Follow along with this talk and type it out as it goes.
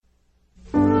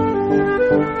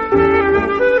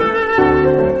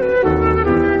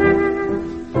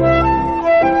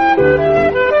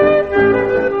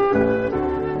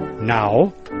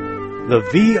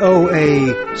the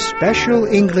VOA Special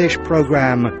English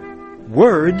program,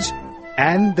 Words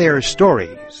and Their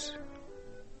Stories.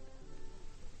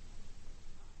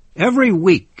 Every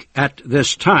week at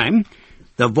this time,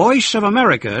 the Voice of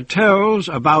America tells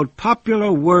about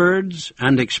popular words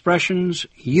and expressions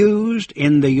used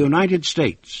in the United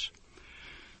States.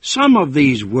 Some of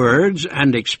these words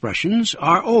and expressions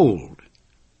are old.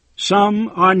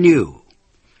 Some are new.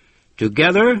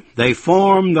 Together, they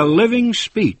form the living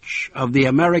speech of the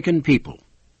American people.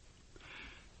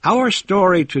 Our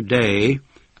story today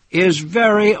is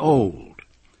very old.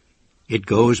 It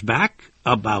goes back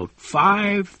about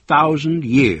 5,000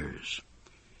 years.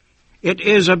 It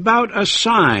is about a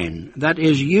sign that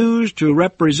is used to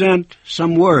represent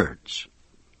some words.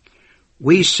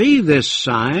 We see this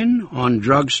sign on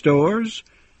drugstores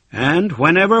and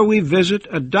whenever we visit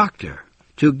a doctor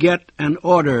to get an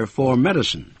order for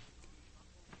medicine.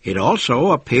 It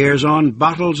also appears on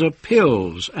bottles of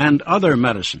pills and other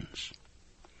medicines.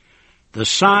 The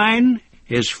sign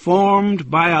is formed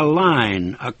by a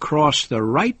line across the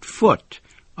right foot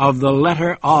of the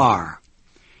letter R.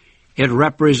 It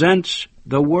represents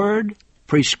the word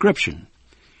prescription.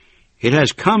 It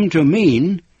has come to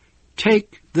mean,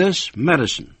 take this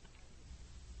medicine.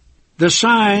 The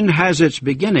sign has its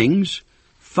beginnings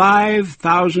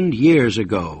 5,000 years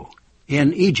ago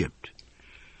in Egypt.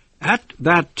 At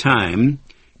that time,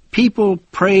 people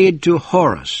prayed to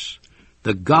Horus,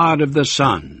 the god of the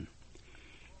sun.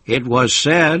 It was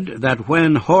said that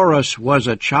when Horus was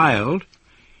a child,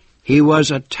 he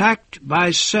was attacked by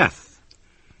Seth,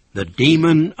 the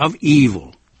demon of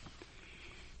evil.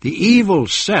 The evil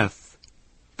Seth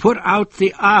put out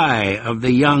the eye of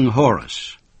the young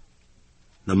Horus.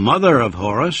 The mother of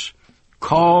Horus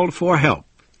called for help.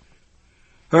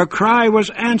 Her cry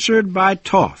was answered by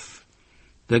Thoth,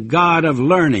 the god of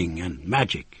learning and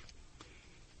magic.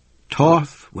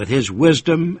 Thoth, with his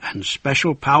wisdom and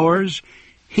special powers,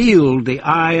 healed the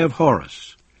eye of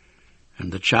Horus,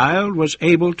 and the child was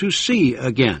able to see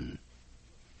again.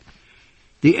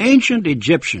 The ancient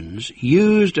Egyptians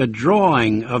used a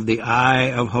drawing of the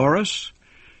eye of Horus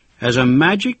as a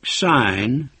magic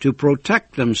sign to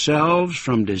protect themselves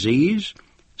from disease,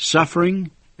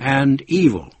 suffering, and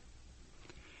evil.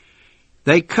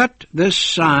 They cut this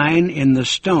sign in the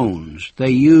stones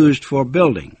they used for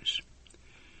buildings,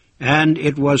 and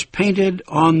it was painted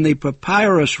on the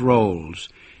papyrus rolls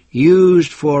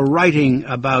used for writing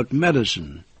about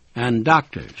medicine and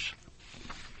doctors.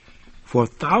 For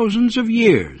thousands of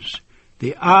years,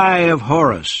 the eye of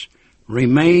Horus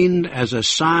remained as a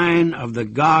sign of the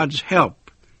god's help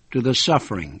to the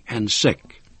suffering and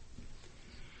sick.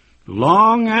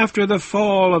 Long after the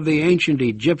fall of the ancient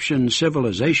Egyptian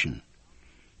civilization,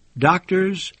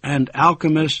 doctors and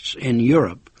alchemists in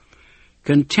Europe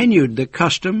continued the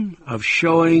custom of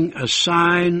showing a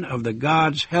sign of the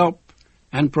god's help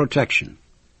and protection.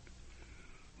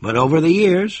 But over the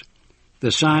years,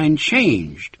 the sign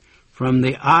changed from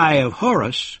the eye of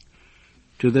Horus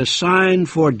to the sign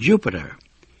for Jupiter,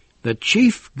 the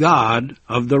chief god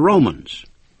of the Romans.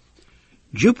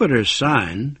 Jupiter's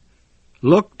sign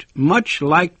looked much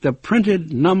like the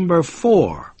printed number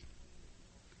 4.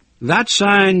 That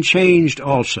sign changed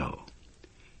also.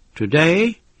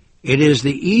 Today, it is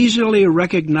the easily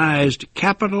recognized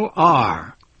capital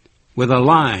R with a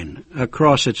line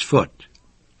across its foot.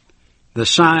 The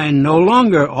sign no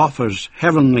longer offers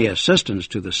heavenly assistance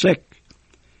to the sick.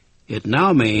 It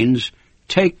now means,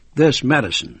 take this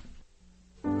medicine.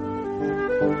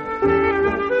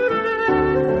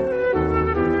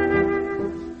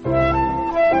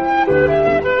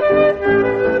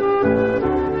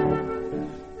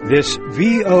 This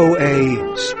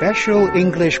VOA Special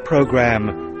English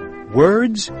program,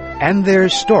 Words and Their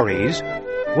Stories,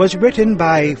 was written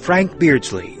by Frank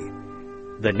Beardsley.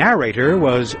 The narrator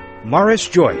was Morris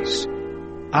Joyce.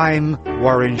 I'm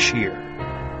Warren Shear.